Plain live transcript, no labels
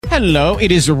Hello,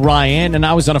 it is Ryan, and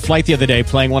I was on a flight the other day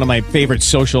playing one of my favorite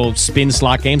social spin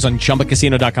slot games on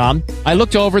ChumbaCasino.com. I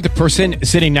looked over at the person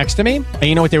sitting next to me, and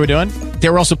you know what they were doing? They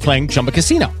were also playing Chumba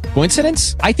Casino.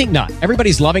 Coincidence? I think not.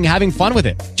 Everybody's loving having fun with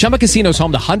it. Chumba Casino is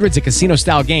home to hundreds of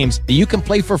casino-style games that you can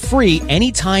play for free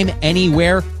anytime,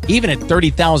 anywhere, even at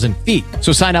 30,000 feet.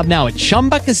 So sign up now at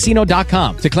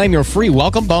ChumbaCasino.com to claim your free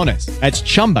welcome bonus. That's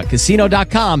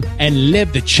ChumbaCasino.com and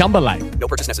live the Chumba life. No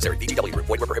purchase necessary. VGW. Void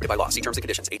where prohibited by law. See terms and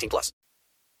conditions. 18+.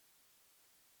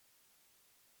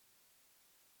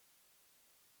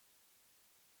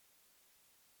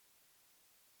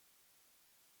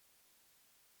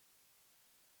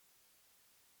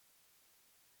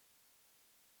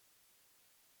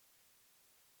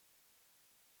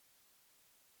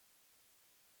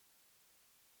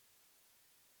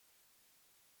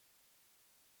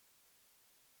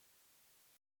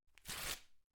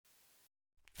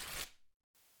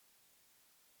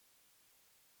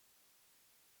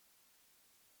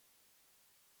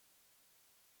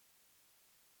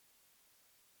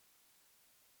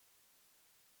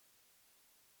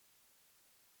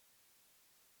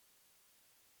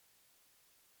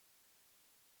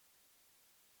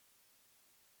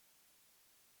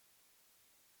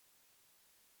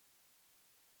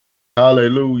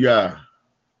 Hallelujah.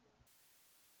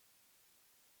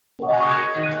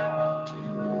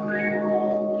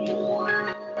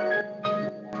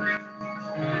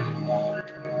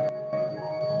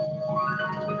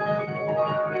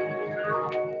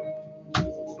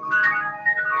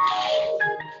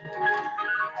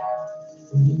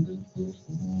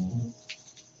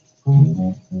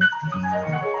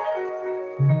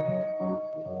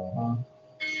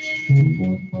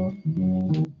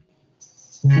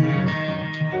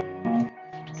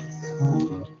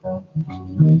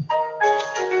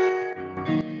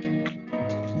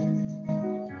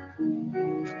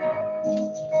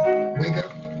 Wake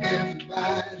up,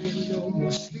 everybody, no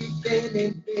more sleeping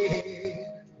in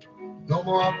bed. No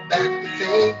more back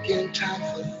thinking, time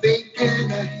for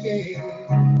thinking ahead.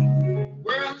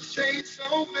 World has changed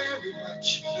so very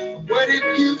much from what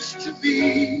it used to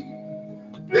be.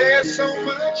 There's so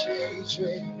much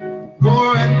hatred,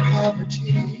 war and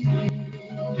poverty.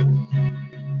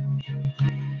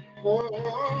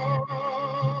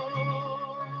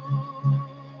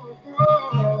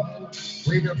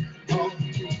 Wake up all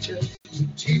the teachers to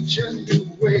teach a new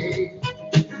way.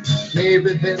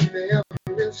 Maybe then they'll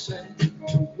listen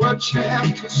to what you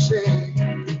have to say.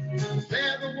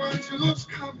 They're the ones who's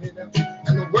coming up,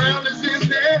 and the world is in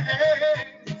their hands.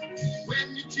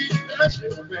 When you teach the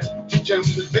children, teach them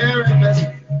the very best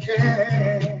you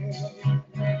can.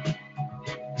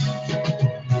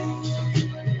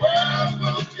 The world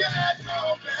will get no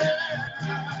better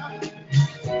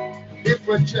if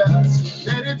we just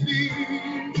let it be.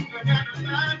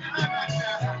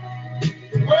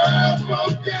 The world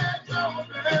won't get no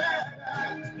better.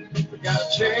 We gotta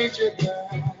change it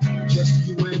now, just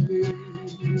you and me.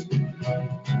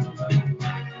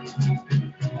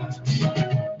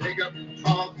 Make up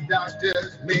all the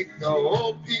doctors, make the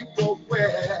old people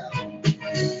well.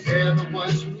 They're the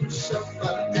ones who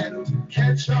suffer and who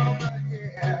catch all the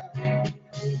hair.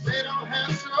 They don't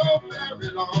have so very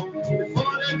long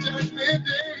before their judgment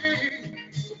day.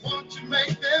 So won't you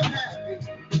make them happy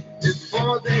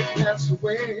before they pass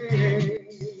away?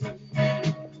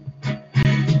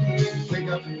 Wake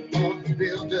up all the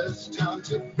builders, time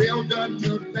to build a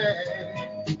new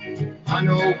land. I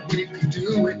know we could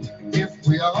do it if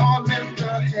we all lend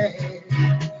a hand.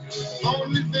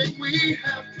 Only thing we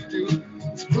have to do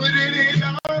is put it in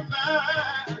our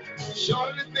mind.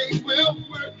 Surely things will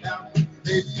work out.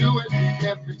 They do it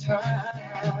every time.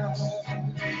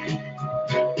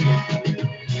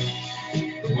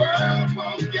 The world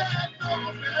won't get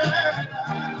no better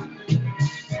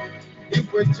if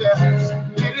we just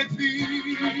let it be.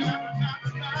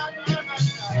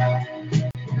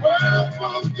 The world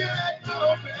won't get no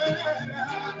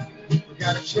better. We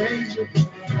gotta change it,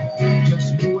 just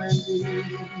you and me.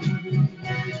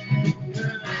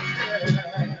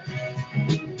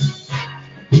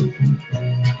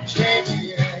 Change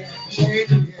it,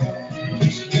 change it,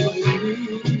 just you and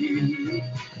me.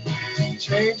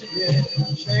 Change it,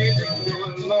 change it, do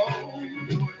it alone,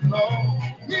 do it alone.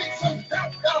 Need some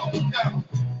help, help.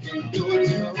 Can't do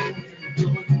it alone, do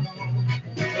it alone.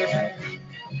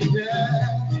 Yeah.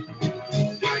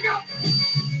 Wake up,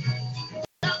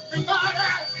 everybody.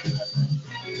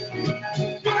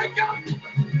 Wake up,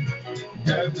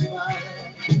 everybody.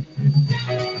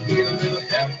 Need a little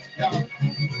help, help.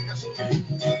 Yes,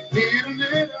 need a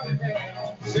little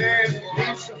help. Say,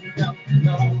 need some help,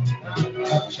 no.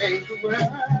 Change the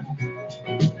world.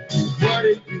 What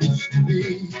if you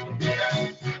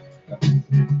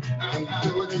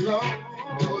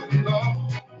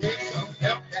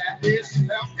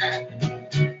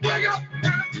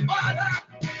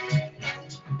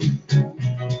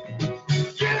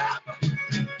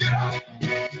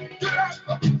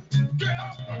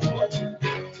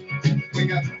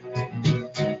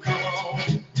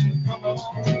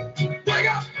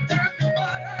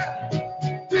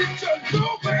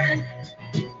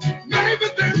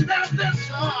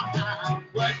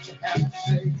what you have to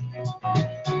say.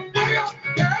 Wake up,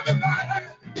 everybody.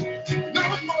 No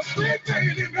more sleeping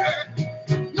in bed.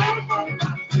 No more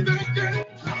thinking.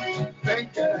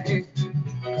 Think ahead.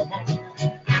 Come on.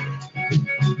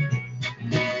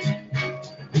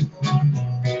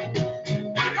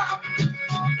 Wake up,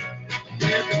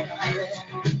 everybody.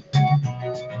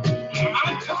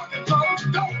 I'm talking about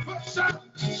don't put some.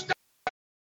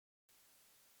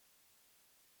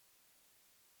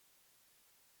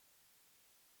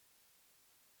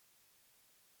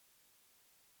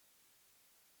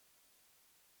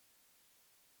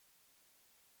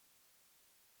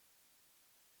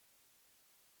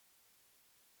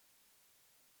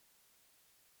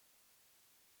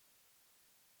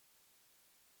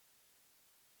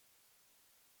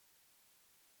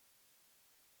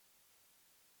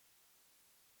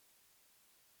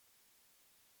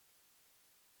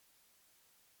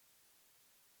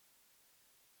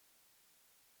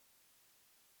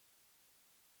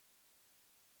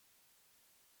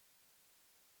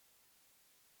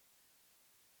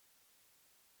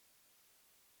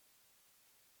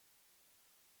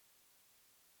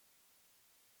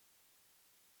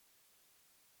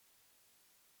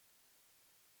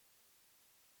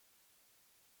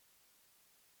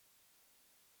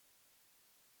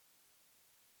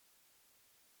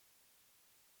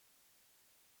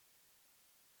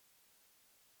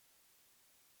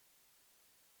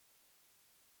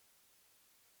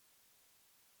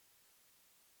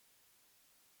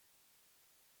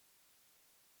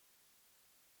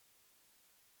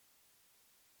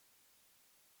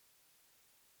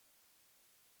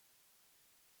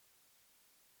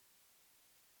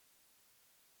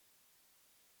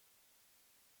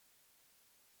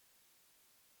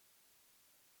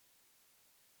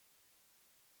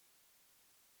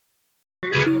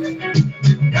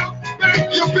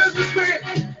 Make your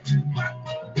businessman.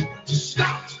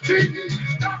 Stop cheating.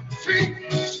 Stop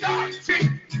cheating. Stop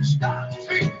cheating. Stop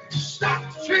cheating. Stop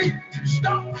cheating.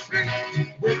 Stop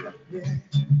cheating. Wake up, yeah.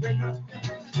 Wake up.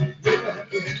 Wake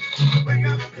up, yeah. Wake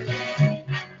up, yeah.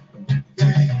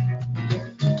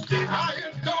 I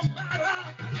don't matter.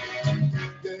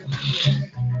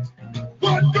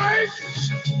 What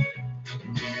race,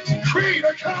 creed,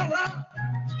 or color.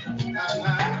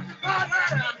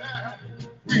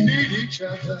 We need each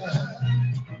other.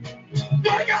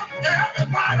 Wake up,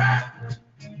 everybody.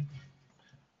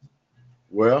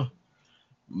 Well,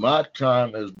 my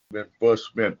time has been first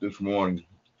spent this morning,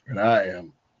 and I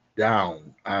am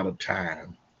down out of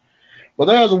time. But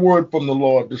there's a word from the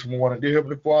Lord this morning. Dear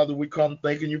Heavenly Father, we come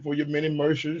thanking you for your many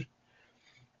mercies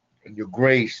and your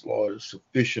grace, Lord, is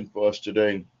sufficient for us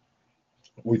today.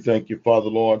 We thank you, Father,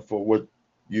 Lord, for what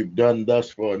you've done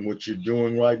thus far and what you're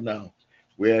doing right now.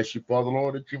 We ask you, Father,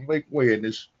 Lord, that you make way in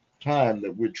this time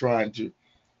that we're trying to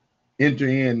enter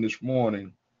in this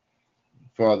morning.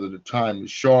 Father, the time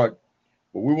is short,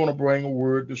 but we want to bring a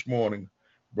word this morning,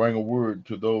 bring a word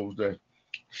to those that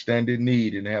stand in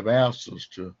need and have answers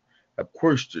to, have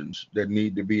questions that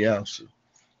need to be answered.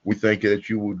 We thank you that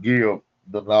you will give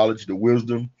the knowledge, the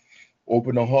wisdom,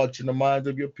 open the hearts and the minds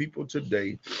of your people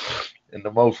today in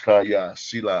the Most High Yah,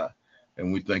 Selah.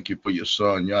 And we thank you for your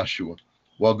son, Yahshua.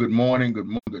 Well, good morning,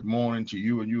 good morning to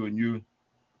you and you and you.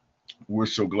 We're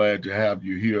so glad to have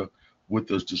you here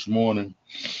with us this morning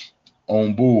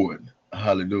on board.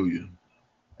 Hallelujah.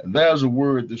 And there's a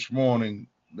word this morning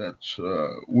that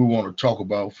we want to talk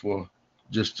about for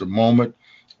just a moment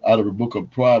out of the book of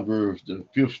Proverbs, the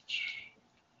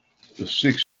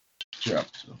sixth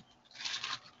chapter.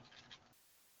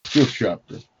 Fifth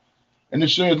chapter. And it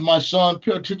says, my son,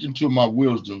 pay attention to my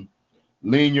wisdom.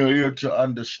 Lean your ear to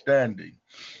understanding.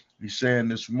 He's saying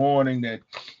this morning that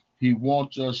he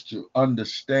wants us to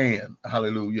understand.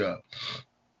 Hallelujah.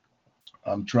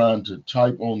 I'm trying to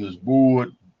type on this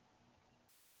board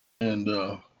and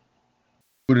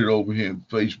put it over here in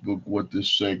Facebook what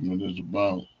this segment is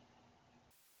about.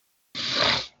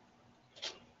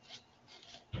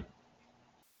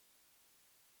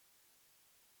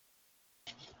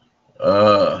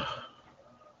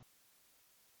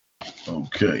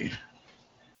 Okay.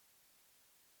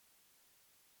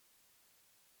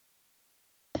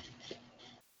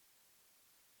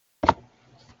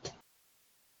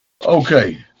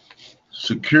 Okay.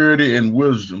 Security and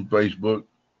wisdom, Facebook.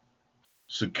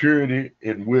 Security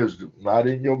and wisdom. Not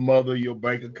in your mother, your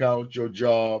bank account, your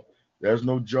job. There's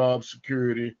no job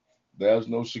security. There's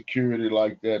no security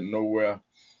like that nowhere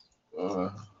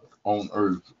on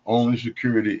earth. Only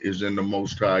security is in the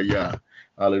Most High Yah.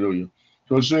 Hallelujah.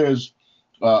 So it says,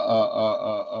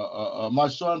 my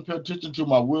son, pay attention to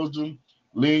my wisdom.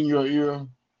 Lean your ear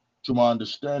to my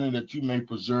understanding, that you may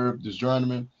preserve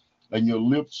discernment, and your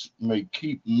lips may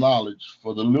keep knowledge.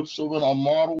 For the lips of an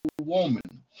immoral woman,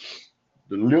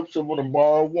 the lips of an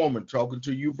immoral woman, talking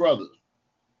to you, brothers,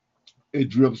 it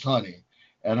drips honey,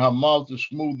 and her mouth is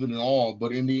smoother than oil,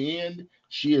 but in the end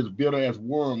she is bitter as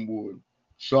wormwood,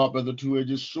 sharp as a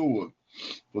two-edged sword.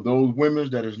 For those women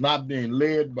that is not being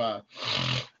led by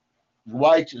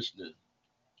righteousness,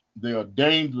 they are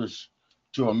dangerous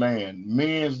to a man.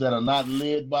 Men that are not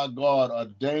led by God are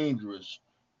dangerous.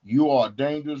 You are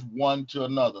dangerous one to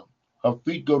another. Her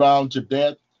feet go down to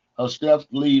death. Her steps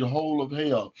lead whole of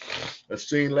hell. I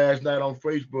seen last night on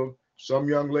Facebook, some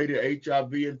young lady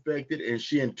HIV infected, and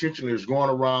she intentionally is going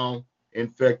around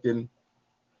infecting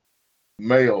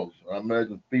males. I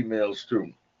imagine females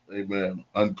too. Amen.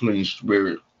 Unclean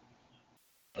spirit.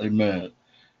 Amen.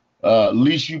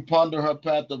 Least you ponder her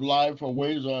path of life, her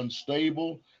ways are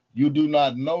unstable. You do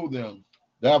not know them.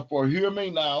 Therefore, hear me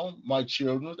now, my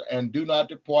children, and do not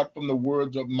depart from the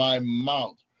words of my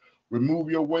mouth.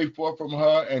 Remove your way forth from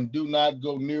her, and do not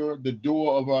go near the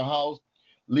door of her house,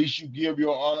 lest you give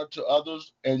your honor to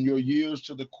others and your years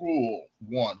to the cruel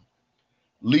one.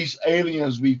 Lest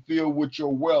aliens be filled with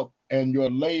your wealth, and your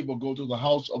labor go to the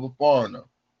house of a foreigner.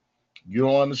 You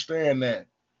don't understand that.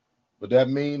 But that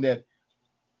means that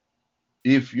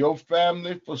if your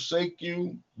family forsake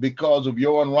you because of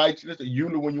your unrighteousness, and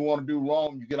usually when you want to do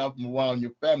wrong, you get out from around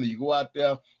your family. You go out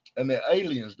there and they're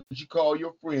aliens that you call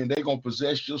your friend. They're going to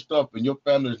possess your stuff, and your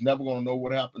family is never going to know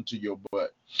what happened to your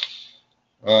butt.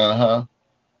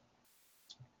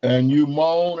 And you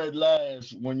moan at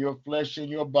last when your flesh and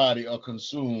your body are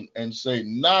consumed, and say,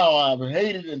 now I've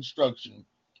hated instruction.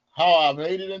 How I've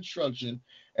hated instruction,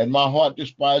 and my heart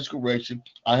despised correction.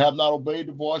 I have not obeyed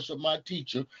the voice of my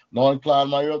teacher, nor inclined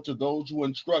my ear to those who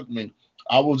instruct me.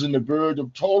 I was in the verge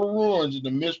of total ruins in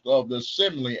the midst of the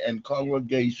assembly and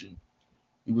congregation.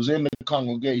 He was in the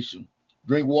congregation.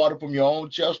 Drink water from your own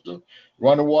chester,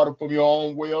 running water from your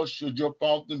own well. Should your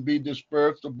fountain be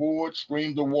dispersed abroad,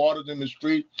 streams of waters in the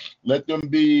street, let them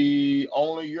be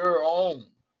only your own,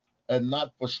 and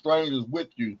not for strangers with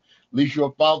you. Lest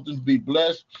your fountains be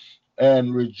blessed,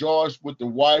 and rejoice with the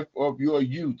wife of your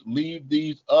youth. Leave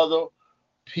these other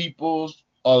peoples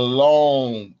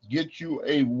alone. Get you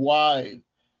a wife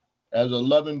as a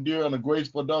loving deer and a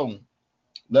graceful doe.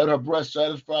 Let her breast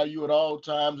satisfy you at all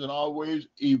times, and always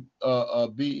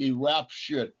be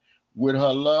enraptured with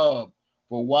her love.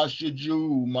 For why should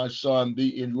you, my son,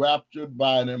 be enraptured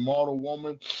by an immortal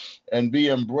woman and be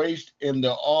embraced in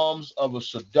the arms of a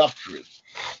seductress?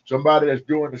 Somebody that's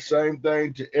doing the same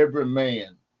thing to every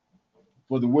man.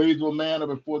 For the ways of a man are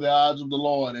before the eyes of the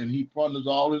Lord, and he ponders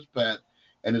all his path,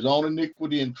 and his own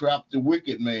iniquity entrapped the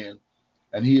wicked man,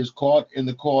 and he is caught in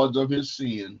the cords of his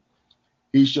sin.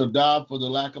 He shall die for the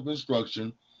lack of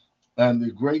instruction, and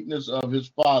the greatness of his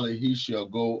folly he shall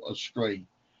go astray.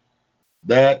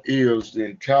 That is the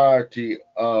entirety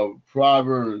of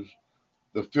Proverbs,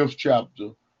 the 5th chapter,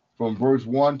 from verse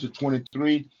 1 to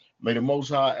 23. May the Most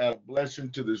High add a blessing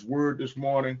to this word this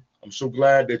morning. I'm so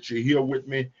glad that you're here with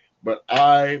me, but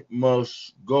I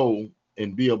must go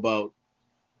and be about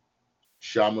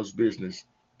Shama's business.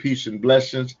 Peace and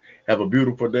blessings. Have a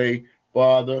beautiful day.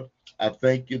 Father, I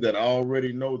thank you that I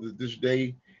already know that this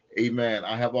day, amen,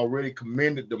 I have already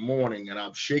commended the morning, and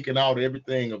I've shaken out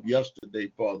everything of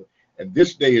yesterday, Father. And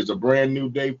this day is a brand new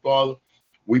day, Father.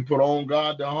 We put on,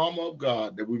 God, the armor of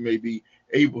God, that we may be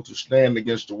able to stand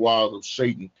against the wiles of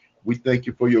Satan. We thank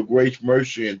you for your grace,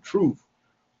 mercy, and truth.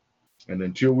 And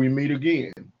until we meet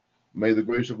again, may the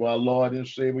grace of our Lord and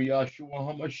Savior, Yahshua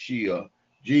HaMashiach,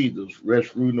 Jesus,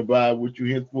 rest, rule, and abide with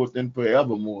you henceforth and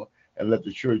forevermore. And let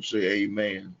the church say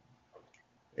amen.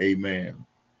 Amen.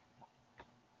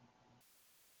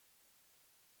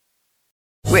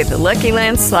 With the Lucky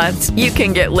Land Slots, you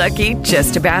can get lucky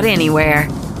just about anywhere.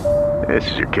 This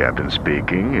is your captain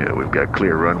speaking. We've got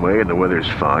clear runway and the weather's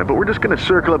fine, but we're just going to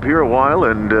circle up here a while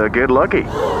and get lucky.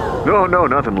 No,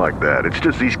 nothing like that. It's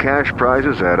just these cash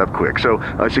prizes add up quick. So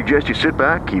I suggest you sit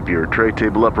back, keep your tray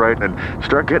table upright, and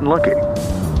start getting lucky.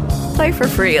 Play for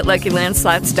free at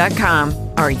LuckyLandSlots.com.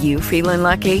 Are you feeling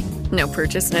lucky? No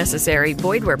purchase necessary.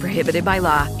 Void where prohibited by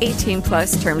law.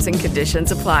 18+ terms and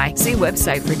conditions apply. See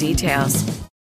website for details.